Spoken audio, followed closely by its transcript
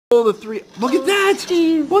Oh, the 3. Look at that.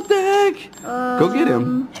 Geez. What the heck? Go get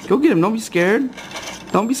him. Go get him. Don't be scared.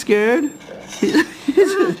 Don't be scared. Look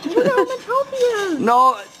how much health he has.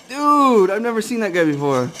 No, dude. I've never seen that guy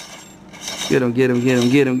before. Get him, get him, get him,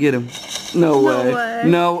 get him, get him. No way.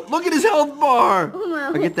 No. Look at his health bar. Oh,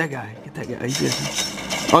 no. Oh, get that guy. Get that guy.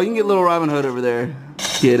 Oh, you can get little Robin Hood over there.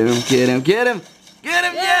 Get him, get him, get him. Get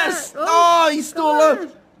him, yes! Oh, he's still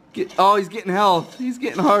alive. Oh, he's getting health. He's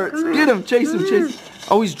getting hearts. Get him, chase him, chase him.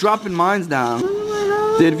 Oh, he's dropping mines down.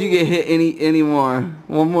 Dude, if you get hit any more,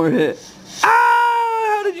 one more hit. Ah!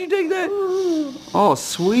 How did you take that? Oh,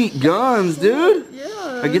 sweet guns, dude.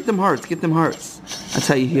 Yeah. Get them hearts, get them hearts. That's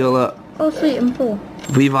how you heal up. Oh, sweet, I'm full.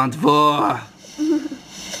 Vivant vor.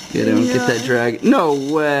 Get him, get that dragon. No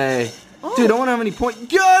way. Dude, I don't have any points.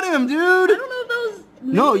 Got him, dude. I don't know if that was...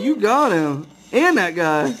 No, you got him. And that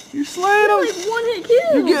guy. You're slaying him. Like one hit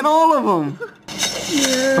kill. You're getting all of them.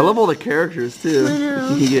 Yeah. I love all the characters, too. I know.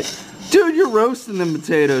 You can get... Dude, you're roasting them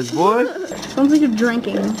potatoes, boy. Sounds like you're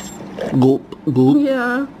drinking. Gulp, gulp.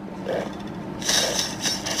 Yeah.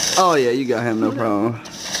 Oh, yeah, you got him, no problem.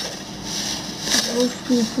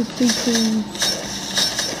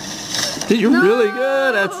 Dude, you're really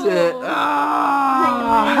good. That's it.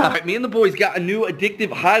 Ah. All right, me and the boys got a new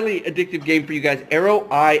addictive, highly addictive game for you guys.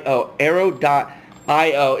 Arrow.io.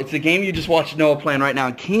 Arrow.io. It's a game you just watched Noah playing right now.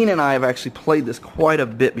 And Kane and I have actually played this quite a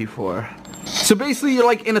bit before. So basically, you're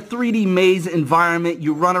like in a 3D maze environment.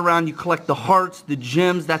 You run around, you collect the hearts, the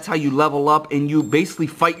gems. That's how you level up. And you basically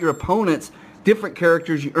fight your opponents. Different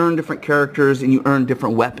characters, you earn different characters, and you earn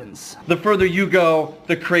different weapons. The further you go,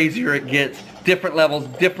 the crazier it gets. Different levels,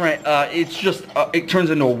 different, it's just, it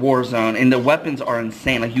turns into a war zone, and the weapons are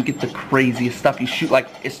insane. Like, you get the craziest stuff. You shoot, like,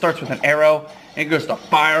 it starts with an arrow, and it goes to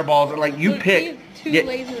fireballs, or like, you pick. Two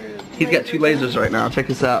lasers. He's got 2 lasers right now. Check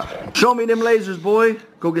this out. Show me them lasers, boy.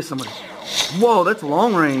 Go get somebody. Whoa, that's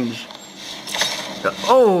long range.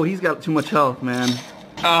 Oh, he's got too much health, man.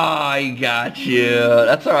 I got you.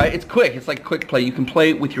 That's alright. It's quick. It's like quick play. You can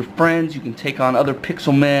play with your friends. You can take on other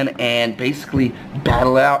pixel men and basically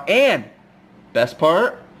battle out. And best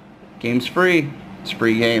part, game's free. It's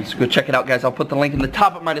free game. So go check it out, guys. I'll put the link in the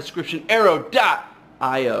top of my description.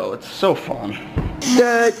 Arrow.io. It's so fun.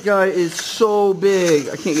 That guy is so big.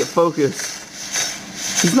 I can't get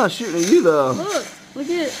focused. He's not shooting at you though. Look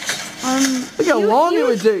at Look how long it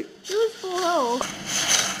would take. He was full health.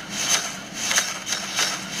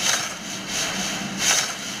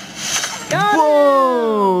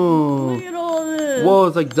 Whoa! Look at all this. Whoa,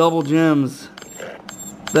 it's like double gems.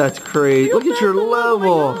 That's crazy. Look at your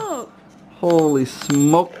level. Holy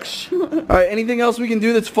smokes. Alright, anything else we can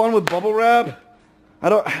do that's fun with bubble wrap?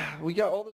 We got all the